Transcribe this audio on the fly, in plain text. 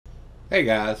Hey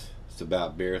guys, it's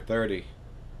about beer 30.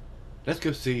 Let's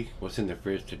go see what's in the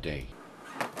fridge today.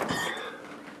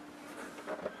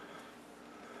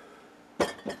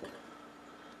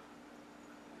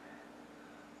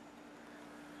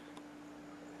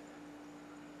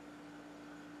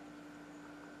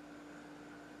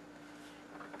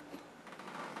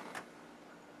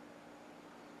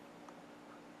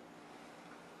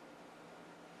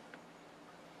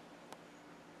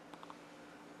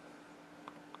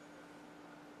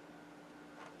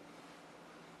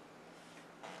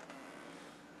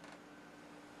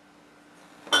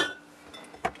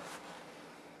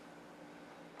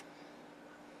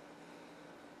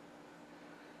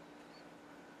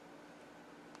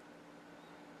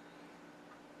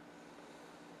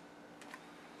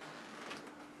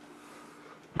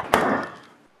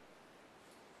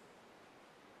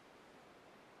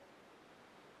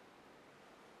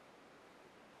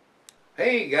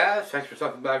 Hey guys, thanks for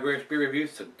stopping by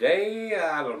Gregsbeerreviews today.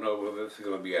 I don't know whether this is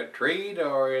going to be a treat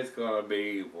or it's going to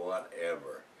be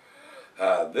whatever.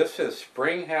 This is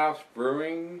Springhouse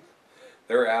Brewing.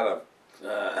 They're out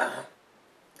of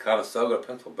Conestoga,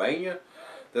 Pennsylvania.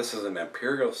 This is an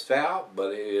Imperial Stout,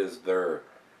 but it is the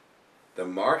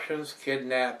Martians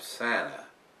Kidnap Santa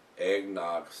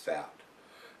Eggnog Stout.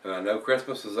 And I know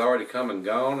Christmas has already come and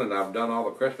gone, and I've done all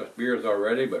the Christmas beers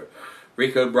already, but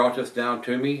Rico brought this down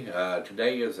to me.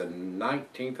 Today is the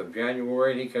 19th of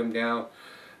January, and he came down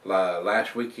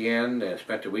last weekend and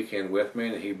spent the weekend with me,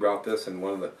 and he brought this in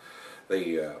one of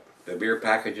the beer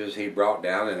packages he brought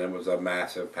down, and it was a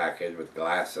massive package with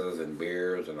glasses and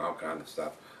beers and all kinds of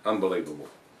stuff. Unbelievable.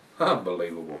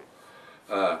 Unbelievable.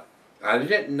 I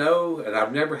didn't know, and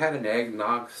I've never had an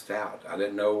eggnog stout. I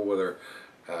didn't know whether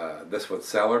this would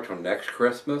sell her till next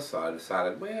Christmas, so I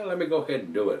decided, well, let me go ahead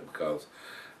and do it because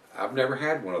I've never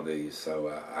had one of these, so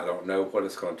I don't know what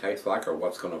it's going to taste like or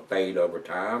what's going to fade over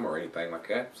time or anything like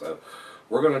that. So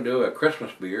we're going to do a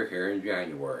Christmas beer here in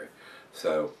January.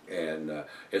 So, and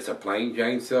it's a plain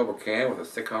Jane silver can with a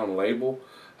stick-on label.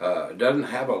 It doesn't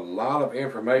have a lot of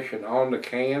information on the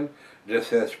can. It just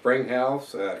says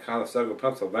Springhouse, Conestoga,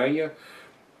 Pennsylvania.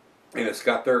 And it's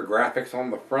got their graphics on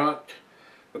the front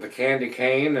with a candy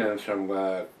cane and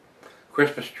some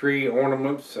Christmas tree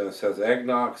ornaments, and it says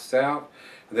Eggnog Stout.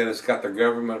 And then it's got the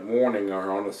government warning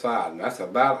on the side, and that's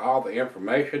about all the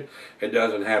information. It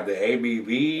doesn't have the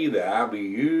ABV, the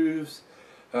IBUs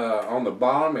on the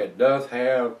bottom. It does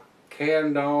have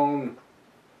canned on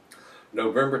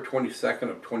November 22nd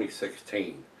of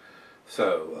 2016.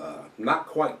 So not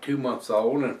quite 2 months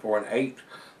old, and for an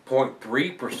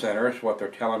 8.3% is what they're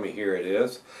telling me here it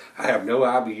is. I have no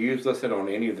IBUs listed on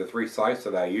any of the 3 sites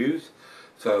that I use.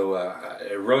 So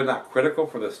it's really not critical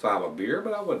for this style of beer,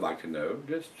 but I would like to know,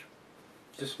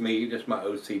 just me, just my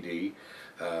OCD,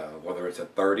 whether it's a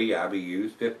 30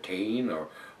 IBUs, 15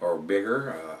 or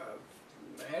bigger.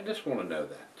 I just want to know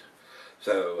that.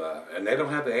 So and they don't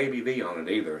have the ABV on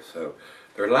it either, so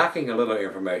they're lacking a little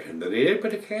information. They did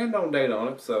put a can-on date on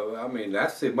it, so I mean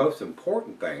that's the most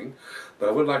important thing. But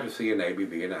I would like to see an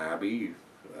ABV and an IBU,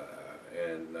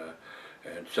 and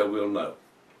so we'll know.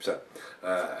 So,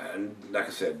 and like I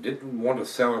said, didn't want to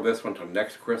sell her this one until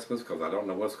next Christmas because I don't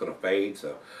know what's going to fade,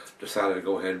 so decided to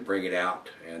go ahead and bring it out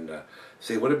and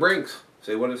see what it brings,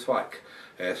 see what it's like.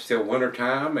 It's still winter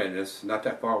time and it's not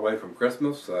that far away from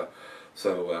Christmas,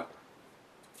 so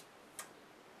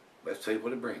let's see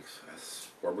what it brings. That's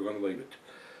where we're going to leave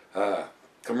it.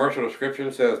 Commercial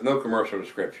description says no commercial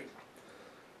description,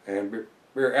 and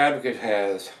Beer Advocate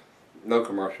has no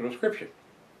commercial description.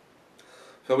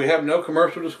 So we have no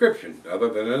commercial description other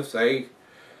than it's a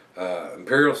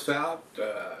Imperial Stout,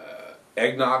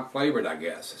 eggnog flavored, I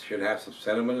guess. It should have some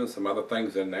cinnamon and some other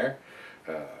things in there.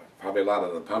 Probably a lot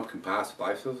of the pumpkin pie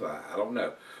spices. I don't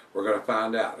know. We're going to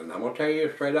find out. And I'm going to tell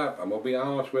you straight up, I'm going to be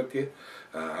honest with you.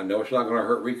 I know it's not going to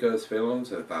hurt Rico's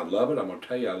feelings. And if I love it, I'm going to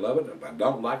tell you I love it. If I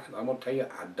don't like it, I'm going to tell you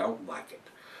I don't like it.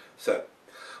 So,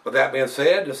 with that being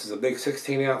said, this is a big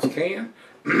 16-ounce can.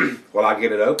 While I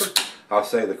get it open, I'll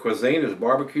say the cuisine is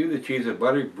barbecue, the cheese is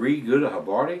buttery, brie, Gouda,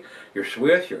 Havarti. Your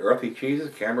Swiss, your earthy cheeses,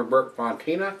 Camembert,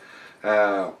 Fontina.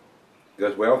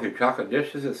 Goes well with your chocolate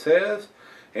dishes, it says.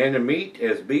 And the meat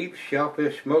is beef,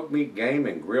 shellfish, smoked meat, game,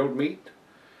 and grilled meat.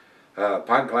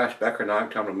 Pint glass, Becker,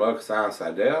 9-tumbler mug, style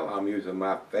Sidel. I'm using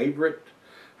my favorite.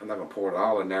 I'm not going to pour it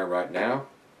all in there right now.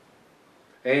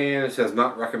 And it says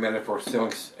not recommended for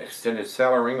extended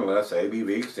cellaring unless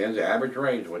ABV extends the average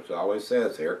range, which it always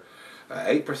says here.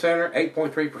 8% or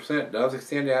 8.3% does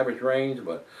extend the average range,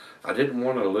 but I didn't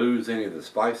want to lose any of the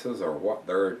spices or what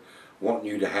they're wanting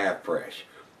you to have fresh.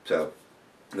 So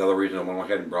another reason I went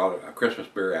ahead and brought a Christmas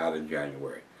beer out in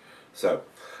January. So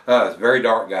It's very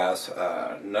dark, guys.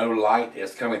 No light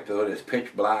is coming through it. It's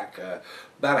pitch black.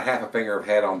 About a half a finger of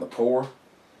head on the pour.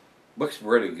 Looks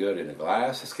really good in the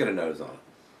glass. Let's get a nose on it.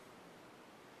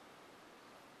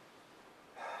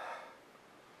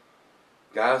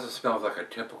 Guys, it smells like a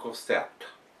typical stout.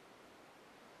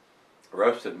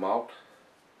 Roasted malt.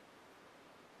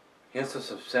 Hints of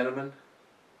some cinnamon.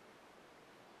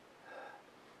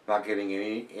 Not getting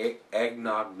any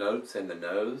eggnog notes in the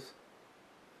nose.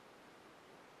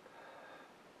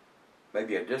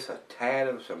 Maybe just a tad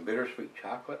of some bittersweet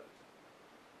chocolate.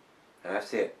 And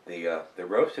that's it. The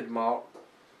roasted malt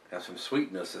and some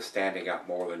sweetness is standing out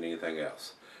more than anything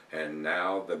else. And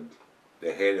now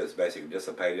the head is basically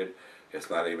dissipated. It's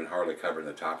not even hardly covering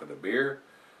the top of the beer.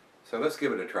 So let's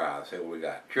give it a try and see what we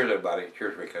got. Cheers, everybody.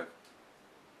 Cheers, Rico.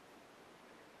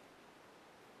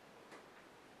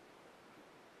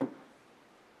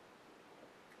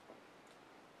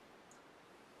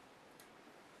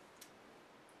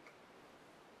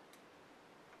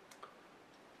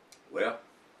 Well,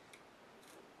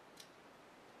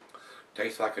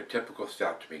 tastes like a typical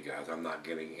stout to me, guys. I'm not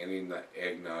getting any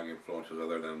eggnog influences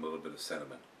other than a little bit of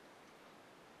cinnamon.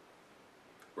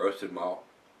 Roasted malt.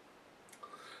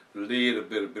 A little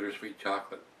bit of bittersweet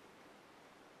chocolate.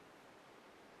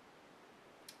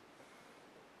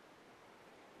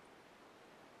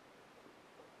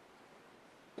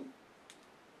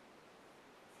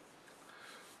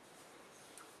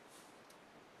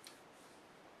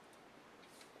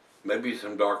 Maybe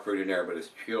some dark fruit in there, but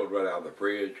it's chilled right out of the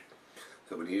fridge.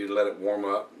 So we need to let it warm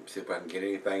up and see if I can get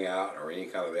anything out or any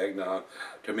kind of eggnog.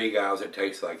 To me, guys, it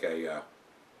tastes like a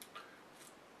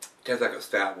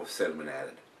stout with cinnamon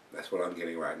added. That's what I'm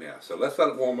getting right now. So let's let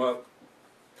it warm up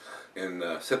and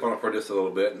sip on it for just a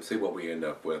little bit and see what we end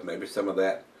up with. Maybe some of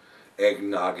that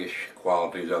eggnoggish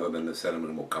qualities other than the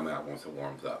cinnamon will come out once it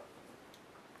warms up.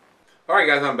 Alright,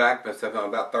 guys, I'm back. Been sipping on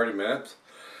about 30 minutes.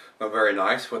 Not very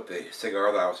nice with the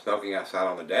cigar that I was smoking outside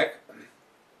on the deck.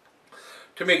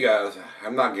 To me, guys,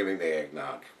 I'm not giving the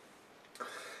eggnog.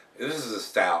 This is a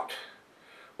stout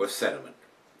with cinnamon.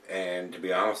 And to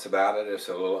be honest about it, it's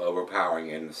a little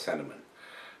overpowering in the cinnamon.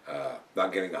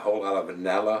 Not getting a whole lot of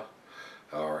vanilla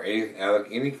or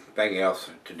anything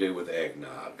else to do with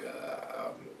eggnog.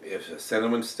 It's a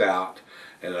cinnamon stout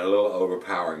and a little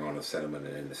overpowering on the cinnamon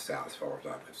in the stout as far as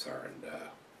I'm concerned.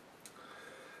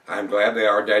 I'm glad they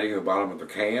are dating the bottom of the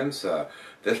cans.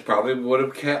 This probably would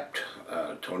have kept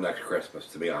till next Christmas,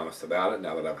 to be honest about it,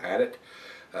 now that I've had it.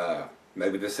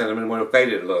 Maybe the cinnamon would have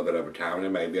faded a little bit over time and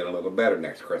it may be a little better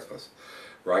next Christmas.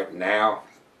 Right now,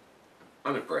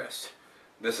 I'm impressed.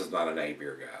 This is not an A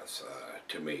beer, guys,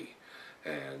 to me.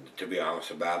 And to be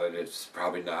honest about it, it's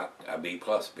probably not a B+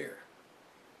 beer.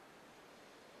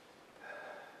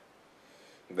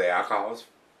 The alcohol is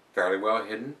fairly well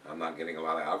hidden. I'm not getting a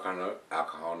lot of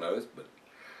alcohol notes, but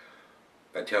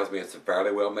that tells me it's a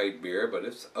fairly well made beer, but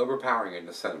it's overpowering in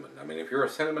the cinnamon. I mean, if you're a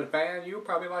cinnamon fan, you'll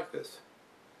probably like this.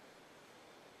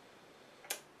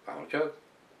 Final chug.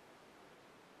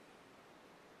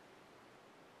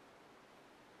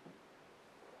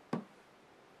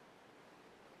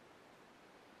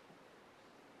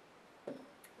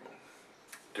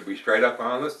 To be straight up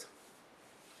honest,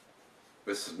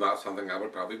 this is not something I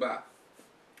would probably buy.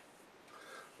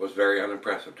 It was very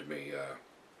unimpressive to me.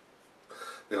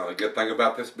 The only good thing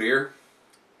about this beer,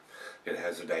 it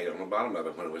has a date on the bottom of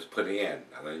it when it was put in.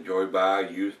 Not enjoyed by,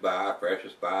 used by,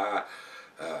 freshest by,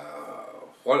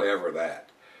 whatever that.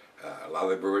 A lot of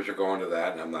the brewers are going to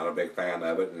that, and I'm not a big fan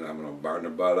of it, and I'm going to burn the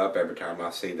butt up every time I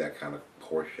see that kind of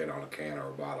horse shit on a can or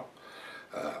a bottle.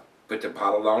 Put the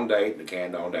bottle on date and the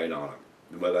can on date on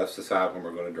it. Let us decide when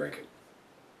we're going to drink it.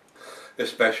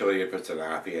 Especially if it's an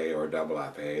IPA or a double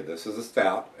IPA. This is a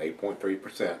stout,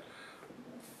 8.3%.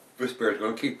 This beer is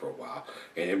going to keep for a while,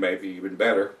 and it may be even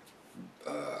better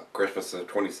Christmas of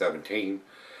 2017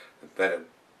 than it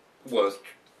was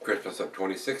Christmas of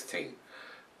 2016.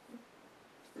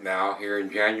 Now here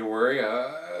in January,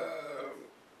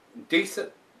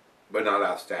 decent, but not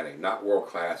outstanding. Not world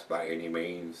class by any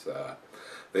means.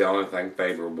 The only thing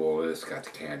favorable is it's got the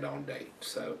canned on date.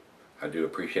 So I do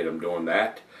appreciate them doing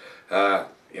that.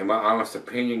 In my honest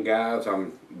opinion, guys,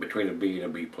 I'm between a B and a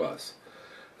B+.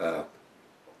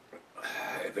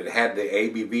 If it had the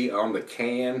ABV on the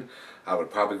can, I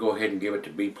would probably go ahead and give it to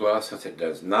B+. Since it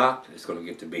does not, it's going to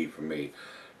get to B for me.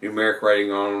 Numeric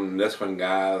rating on this one,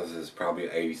 guys, is probably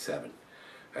 87.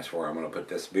 That's where I'm going to put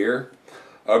this beer.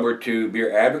 Over to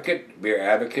Beer Advocate. Beer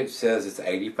Advocate says it's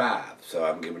 85, so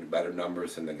I'm giving it better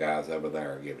numbers than the guys over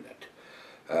there are giving it.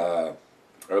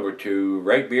 over to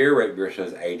Rate Beer. Rate Beer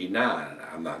says 89.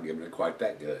 I'm not giving it quite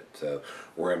that good. So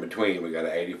we're in between. We got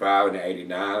an 85 and an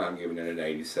 89. I'm giving it an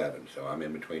 87. So I'm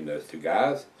in between those two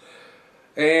guys.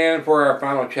 And for our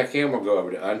final check-in, we'll go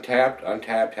over to Untapped.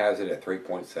 Untapped has it at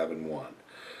 3.71.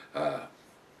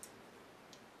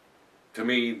 To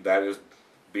me, that is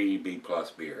B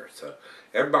plus beer. So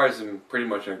everybody's pretty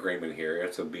much in agreement here.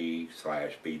 It's a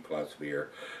B/B plus beer.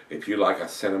 If you like a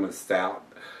cinnamon stout,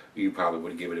 you probably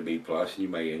would give it a B plus, and you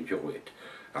may enjoy it.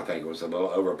 I think it was a little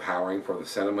overpowering for the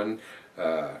cinnamon,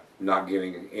 not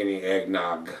getting any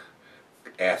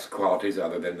eggnog-esque qualities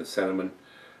other than the cinnamon.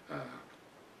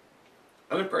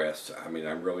 Unimpressed. I mean,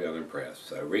 I'm really unimpressed.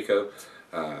 So Rico,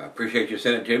 appreciate you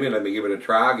sending it to me. Let me give it a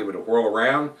try, give it a whirl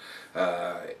around.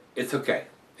 It's okay.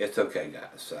 It's okay,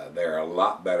 guys. There are a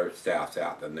lot better stouts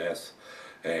out than this.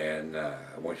 And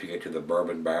once you get to the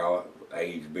bourbon barrel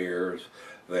aged beers,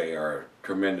 they are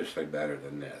tremendously better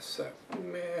than this. So,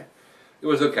 meh. It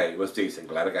was okay. It was decent.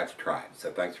 Glad I got to try it. So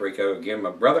thanks, Rico, again,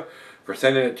 my brother, for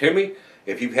sending it to me.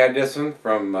 If you've had this one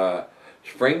from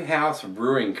Springhouse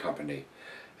Brewing Company,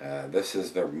 this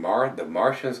is the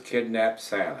Martians Kidnap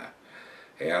Santa.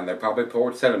 And they probably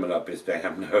poured cinnamon up his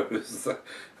damn nose,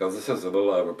 because this is a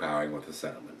little overpowering with the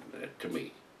cinnamon, to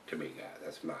me, guys.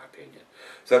 That's my opinion.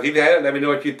 So if you've had it, let me know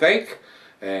what you think.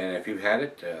 And if you've had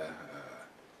it,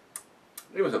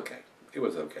 it was okay. It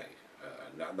was okay.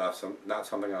 Not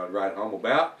something I would write home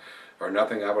about, or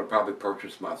nothing I would probably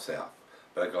purchase myself.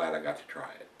 But I'm glad I got to try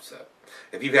it. So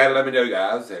if you've had it, let me know,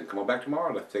 guys. And come on back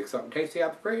tomorrow. Let's take something tasty out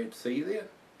of the fridge. See you then.